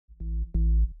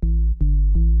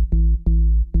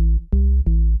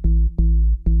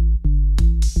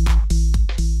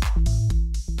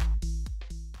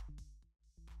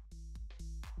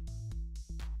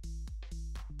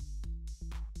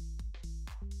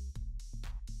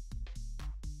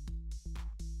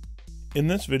In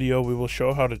this video, we will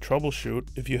show how to troubleshoot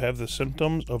if you have the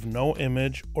symptoms of no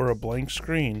image or a blank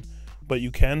screen, but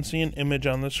you can see an image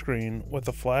on the screen with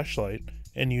a flashlight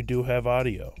and you do have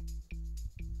audio.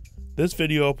 This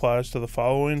video applies to the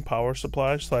following power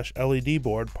supply / LED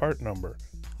board part number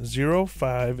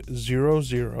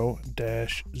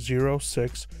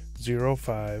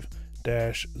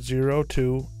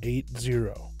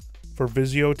 0500-0605-0280 for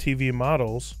Vizio TV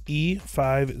models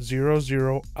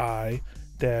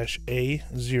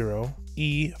E500I-A0,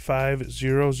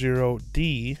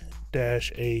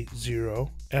 E500D-A0,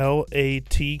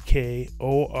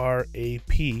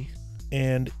 LATKORAP,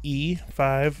 and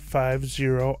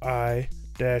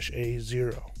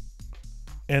E550I-A0,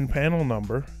 and panel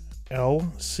number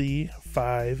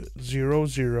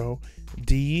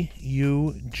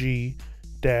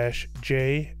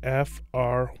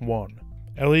LC500DUG-JFR1.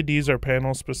 LEDs are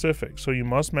panel specific, so you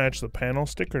must match the panel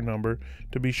sticker number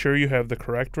to be sure you have the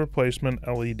correct replacement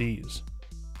LEDs.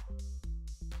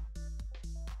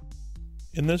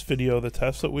 In this video, the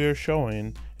test that we are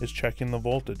showing is checking the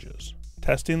voltages.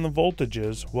 Testing the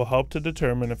voltages will help to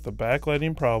determine if the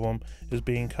backlighting problem is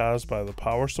being caused by the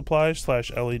power supply /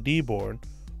 LED board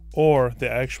or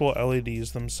the actual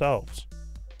LEDs themselves.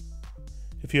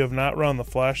 If you have not run the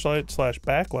flashlight /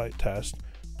 backlight test,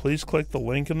 please click the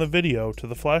link in the video to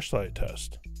the flashlight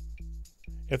test.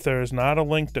 If there is not a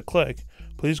link to click,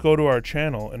 please go to our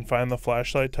channel and find the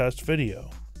flashlight test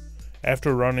video.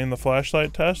 After running the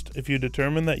flashlight test, if you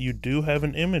determine that you do have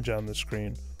an image on the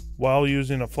screen while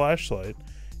using a flashlight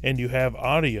and you have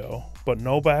audio but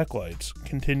no backlights,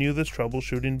 continue this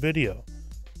troubleshooting video.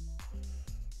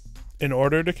 In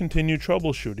order to continue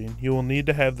troubleshooting, you will need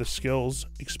to have the skills,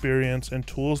 experience, and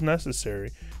tools necessary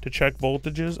to check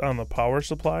voltages on the power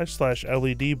supply /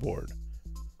 LED board.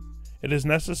 It is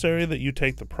necessary that you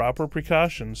take the proper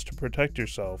precautions to protect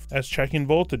yourself, as checking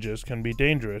voltages can be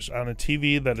dangerous on a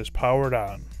TV that is powered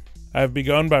on. I have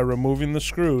begun by removing the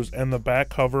screws and the back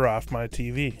cover off my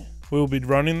TV. We will be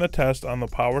running the test on the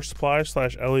power supply /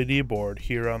 LED board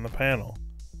here on the panel.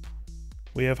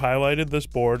 We have highlighted this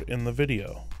board in the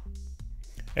video.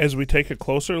 As we take a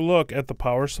closer look at the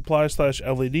power supply /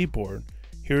 LED board,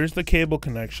 here is the cable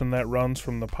connection that runs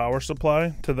from the power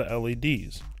supply to the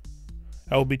LEDs.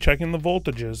 I will be checking the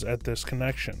voltages at this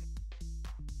connection.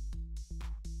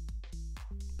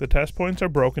 The test points are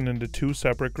broken into two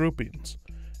separate groupings,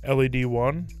 LED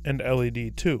 1 and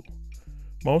LED 2.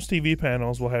 Most TV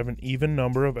panels will have an even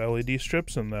number of LED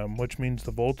strips in them, which means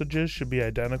the voltages should be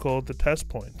identical at the test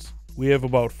points. We have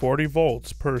about 40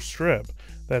 volts per strip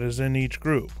that is in each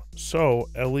group, so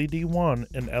LED 1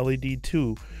 and LED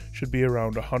 2 should be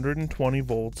around 120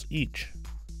 volts each.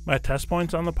 My test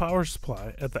points on the power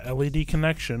supply at the LED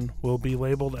connection will be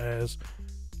labeled as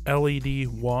LED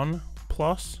 1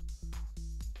 plus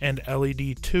and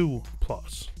LED 2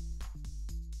 plus.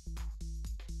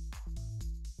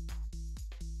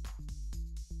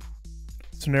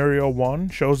 Scenario 1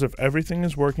 shows if everything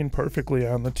is working perfectly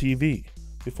on the TV.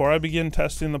 Before I begin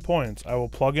testing the points, I will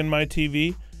plug in my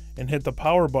TV and hit the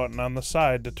power button on the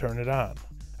side to turn it on.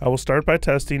 I will start by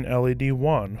testing LED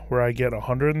 1, where I get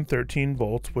 113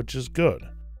 volts, which is good.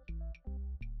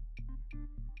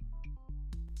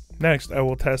 Next, I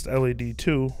will test LED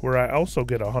 2, where I also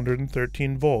get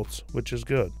 113 volts, which is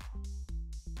good.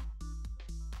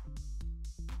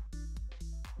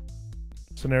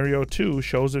 Scenario 2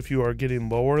 shows if you are getting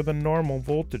lower than normal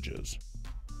voltages.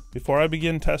 Before I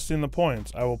begin testing the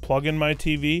points, I will plug in my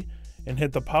TV and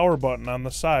hit the power button on the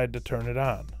side to turn it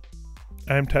on.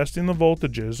 I am testing the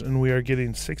voltages and we are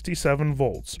getting 67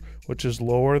 volts, which is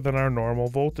lower than our normal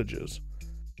voltages.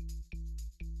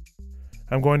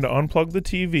 I'm going to unplug the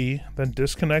TV, then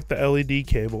disconnect the LED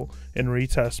cable and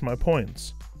retest my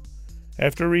points.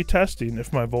 After retesting,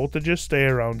 if my voltages stay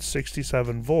around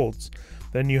 67 volts,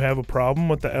 then you have a problem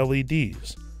with the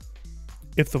LEDs.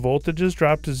 If the voltages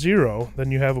drop to 0,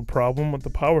 then you have a problem with the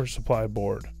power supply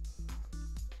board.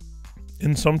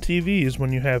 In some TVs,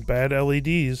 when you have bad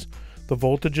LEDs, the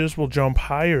voltages will jump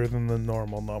higher than the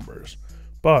normal numbers.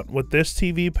 But with this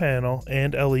TV panel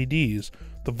and LEDs,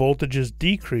 the voltages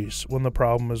decrease when the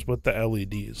problem is with the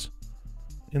LEDs.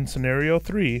 In scenario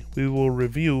 3, we will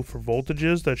review for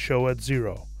voltages that show at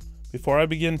 0. Before I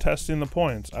begin testing the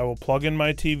points, I will plug in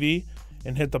my TV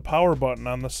and hit the power button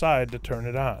on the side to turn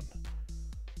it on.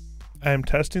 I am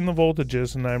testing the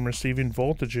voltages and I am receiving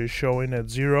voltages showing at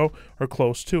 0 or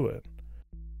close to it.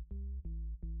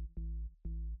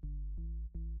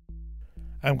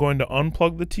 I'm going to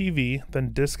unplug the TV,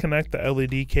 then disconnect the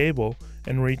LED cable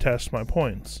and retest my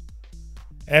points.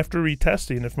 After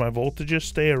retesting, if my voltages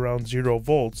stay around 0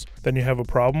 volts, then you have a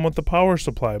problem with the power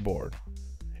supply board.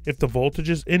 If the voltage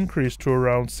is increased to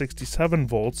around 67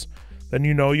 volts, then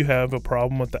you know you have a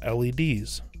problem with the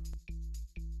LEDs.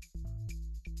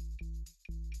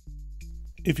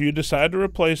 If you decide to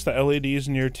replace the LEDs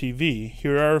in your TV,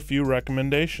 here are a few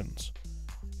recommendations.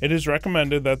 It is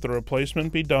recommended that the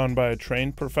replacement be done by a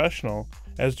trained professional,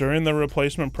 as during the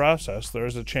replacement process there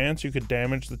is a chance you could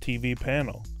damage the TV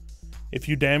panel. If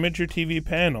you damage your TV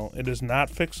panel, it is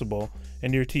not fixable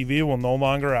and your TV will no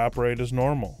longer operate as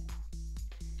normal.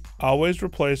 Always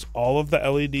replace all of the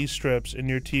LED strips in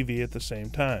your TV at the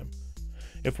same time.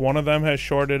 If one of them has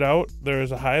shorted out, there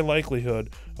is a high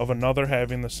likelihood of another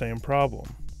having the same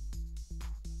problem.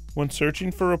 When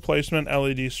searching for replacement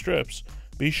LED strips,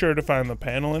 be sure to find the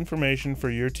panel information for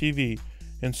your TV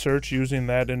and search using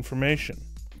that information.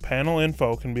 Panel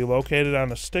info can be located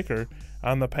on a sticker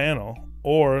on the panel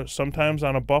or sometimes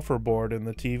on a buffer board in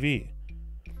the TV.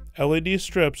 LED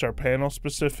strips are panel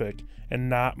specific and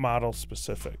not model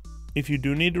specific. If you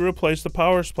do need to replace the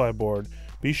power supply board,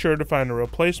 be sure to find a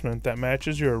replacement that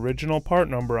matches your original part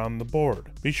number on the board.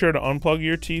 Be sure to unplug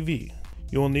your TV.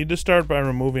 You will need to start by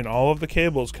removing all of the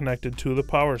cables connected to the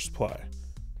power supply.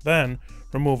 Then,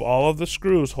 remove all of the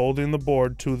screws holding the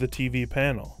board to the TV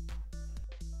panel.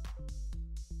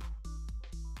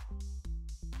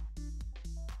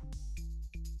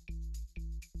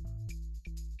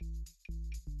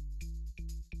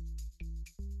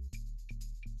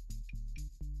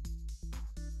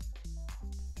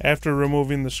 After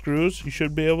removing the screws, you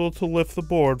should be able to lift the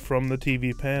board from the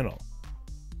TV panel.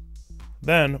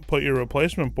 Then, put your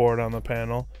replacement board on the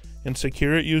panel and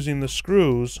secure it using the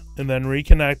screws, and then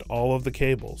reconnect all of the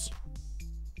cables.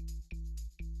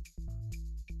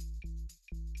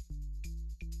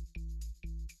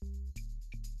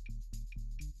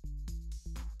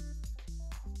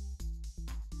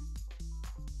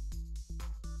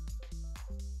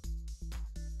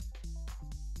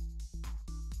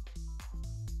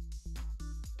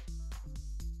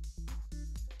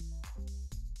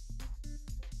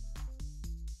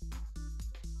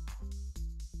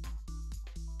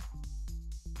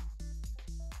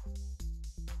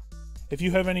 If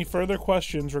you have any further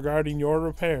questions regarding your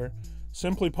repair,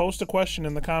 simply post a question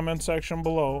in the comment section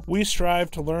below. We strive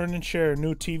to learn and share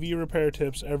new TV repair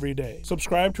tips every day.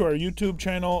 Subscribe to our YouTube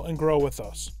channel and grow with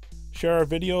us. Share our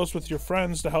videos with your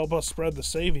friends to help us spread the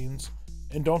savings,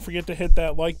 and don't forget to hit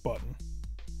that like button.